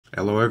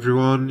Hello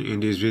everyone,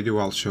 in this video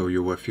I'll show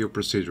you a few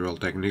procedural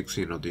techniques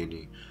in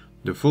Houdini.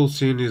 The full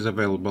scene is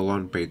available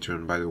on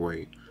Patreon, by the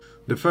way.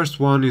 The first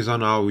one is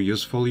on how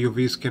useful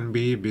UVs can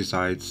be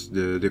besides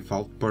the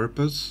default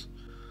purpose.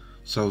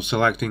 So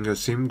selecting a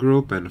sim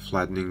group and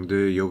flattening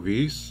the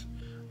UVs.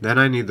 Then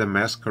I need a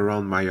mask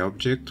around my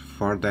object.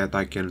 For that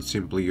I can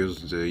simply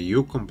use the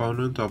U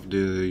component of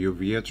the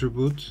UV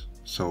attribute,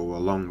 so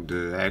along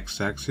the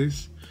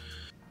x-axis.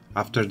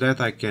 After that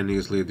I can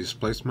easily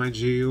displace my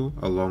GU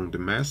along the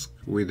mask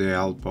with the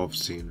help of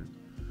scene.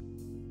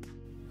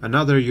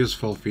 Another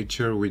useful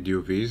feature with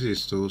UVs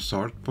is to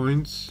sort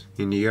points.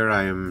 In here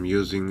I am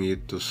using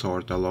it to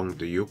sort along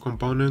the U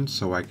component,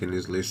 so I can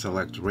easily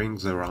select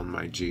rings around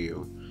my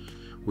GU.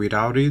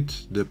 Without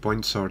it, the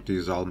point sort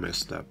is all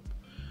messed up.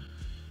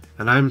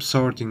 And I'm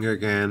sorting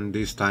again,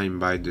 this time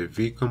by the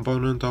V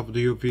component of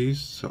the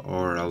UVs,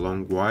 or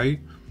along Y.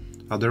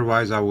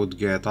 Otherwise I would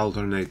get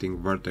alternating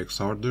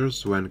vertex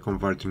orders when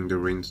converting the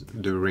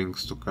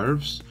rings to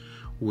curves,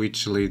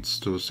 which leads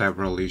to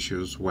several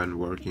issues when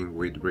working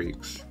with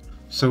rigs.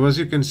 So as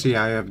you can see,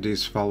 I have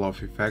this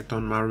falloff effect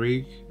on my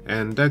rig,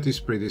 and that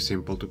is pretty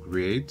simple to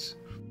create.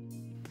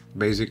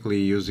 Basically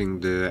using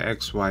the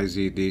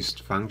XYZ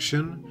dist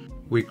function,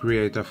 we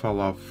create a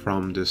falloff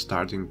from the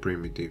starting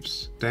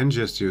primitives, then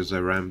just use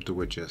a ramp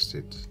to adjust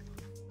it.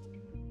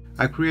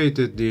 I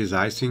created this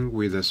icing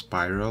with a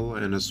spiral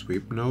and a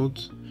sweep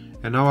node,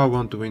 and now I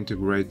want to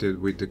integrate it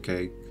with the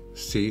cake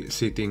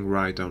sitting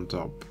right on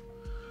top.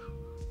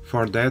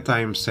 For that I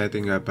am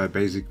setting up a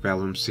basic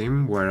Vellum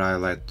sim where I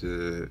let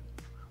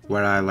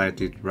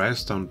it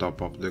rest on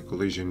top of the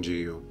collision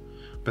GU.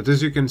 But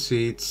as you can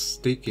see, it's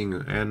sticking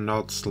and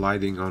not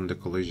sliding on the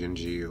collision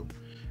GU.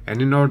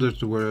 And in order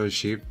to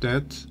achieve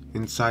that,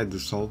 inside the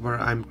solver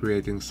I'm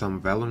creating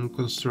some Vellum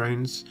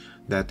constraints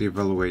that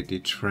evaluate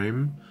each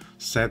frame,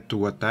 set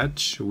to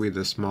attach with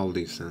a small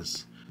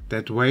distance.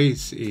 That way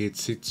it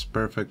sits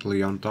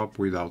perfectly on top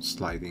without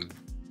sliding.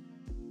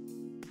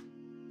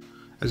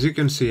 As you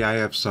can see, I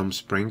have some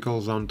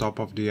sprinkles on top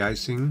of the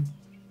icing,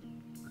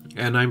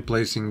 and I'm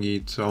placing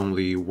it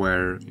only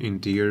where in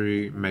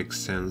theory makes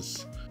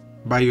sense,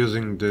 by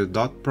using the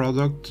dot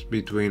product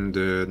between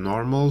the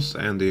normals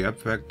and the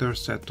up vector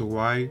set to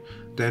Y,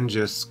 then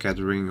just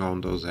scattering on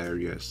those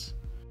areas.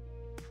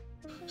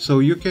 So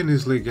you can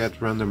easily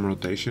get random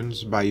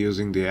rotations by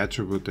using the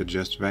attribute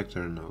adjust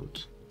vector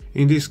node.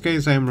 In this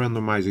case I am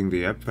randomizing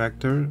the up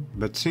vector,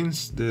 but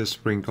since the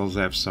sprinkles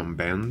have some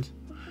bend,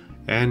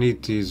 and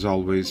it is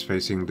always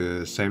facing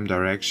the same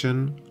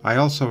direction, I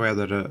also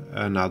added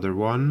another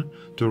one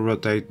to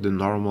rotate the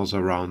normals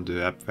around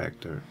the up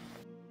vector.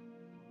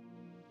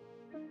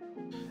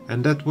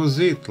 And that was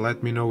it.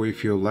 Let me know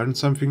if you learned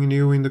something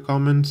new in the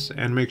comments,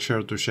 and make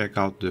sure to check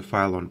out the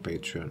file on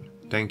Patreon.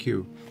 Thank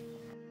you.